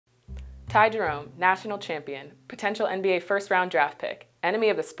Ty Jerome, national champion, potential NBA first-round draft pick, enemy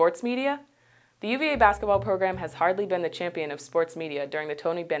of the sports media? The UVA basketball program has hardly been the champion of sports media during the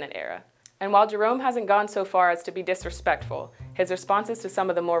Tony Bennett era. And while Jerome hasn't gone so far as to be disrespectful, his responses to some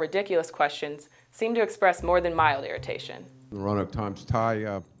of the more ridiculous questions seem to express more than mild irritation. In the run-up times,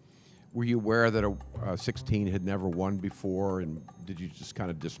 Ty, were you aware that a 16 had never won before, and did you just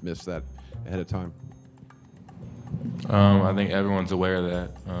kind of dismiss that ahead of time? I think everyone's aware of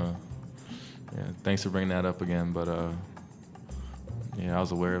that. Yeah, thanks for bringing that up again, but yeah, I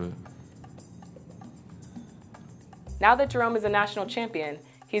was aware of it. Now that Jerome is a national champion,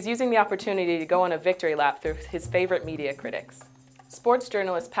 he's using the opportunity to go on a victory lap through his favorite media critics. Sports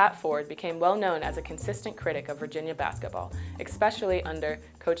journalist Pat Forde became well known as a consistent critic of Virginia basketball, especially under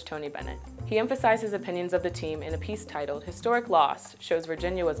Coach Tony Bennett. He emphasized his opinions of the team in a piece titled "Historic Loss Shows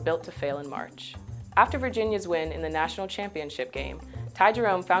Virginia Was Built to Fail in March." After Virginia's win in the national championship game, Ty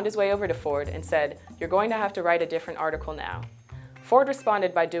Jerome found his way over to Forde and said, "You're going to have to write a different article now." Forde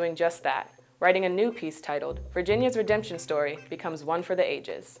responded by doing just that, writing a new piece titled "Virginia's Redemption Story Becomes One for the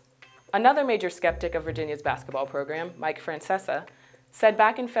Ages." Another major skeptic of Virginia's basketball program, Mike Francesa, said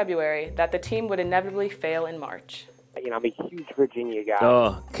back in February that the team would inevitably fail in March. You know, I'm a huge Virginia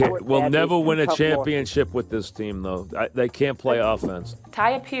guy. We'll never win a championship with this team, though. They can't play offense.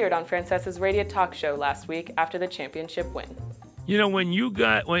 Ty appeared on Francesa's radio talk show last week after the championship win. You know,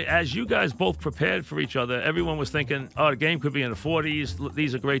 as you guys both prepared for each other, everyone was thinking, oh, the game could be in the 40s.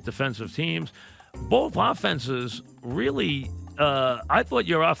 These are great defensive teams. Both offenses really, I thought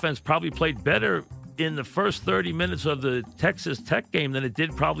your offense probably played better in the first 30 minutes of the Texas Tech game than it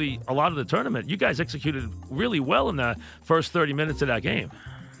did probably a lot of the tournament. You guys executed really well in the first 30 minutes of that game.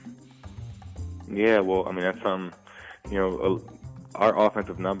 Yeah, well, I mean, that's you know, our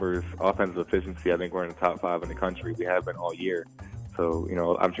offensive numbers, offensive efficiency, I think we're in the top 5 in the country. We have been all year. So, you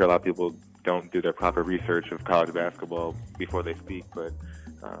know, I'm sure a lot of people don't do their proper research of college basketball before they speak, but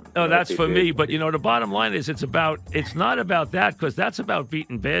no, that's for me. But, you know, the bottom line is it's not about that, because that's about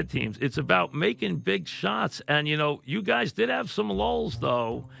beating bad teams. It's about making big shots. And, you know, you guys did have some lulls,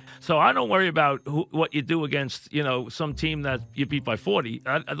 though. So I don't worry about what you do against, you know, some team that you beat by 40.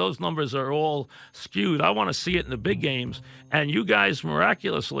 Those numbers are all skewed. I want to see it in the big games. And you guys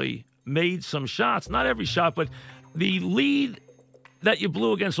miraculously made some shots. Not every shot, but the lead that you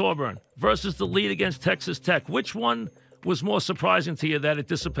blew against Auburn versus the lead against Texas Tech. Which one was more surprising to you that it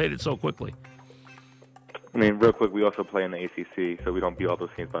dissipated so quickly? I mean, real quick, we also play in the ACC, so we don't beat all those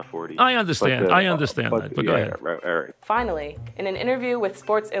teams by 40. I understand. I understand that, but go ahead. Right. Finally, in an interview with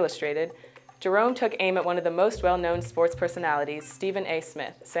Sports Illustrated, Jerome took aim at one of the most well-known sports personalities, Stephen A.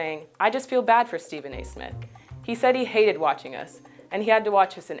 Smith, saying, "I just feel bad for Stephen A. Smith. He said he hated watching us, and he had to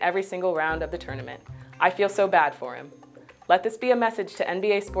watch us in every single round of the tournament. I feel so bad for him." Let this be a message to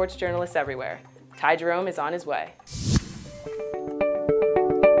NBA sports journalists everywhere. Ty Jerome is on his way.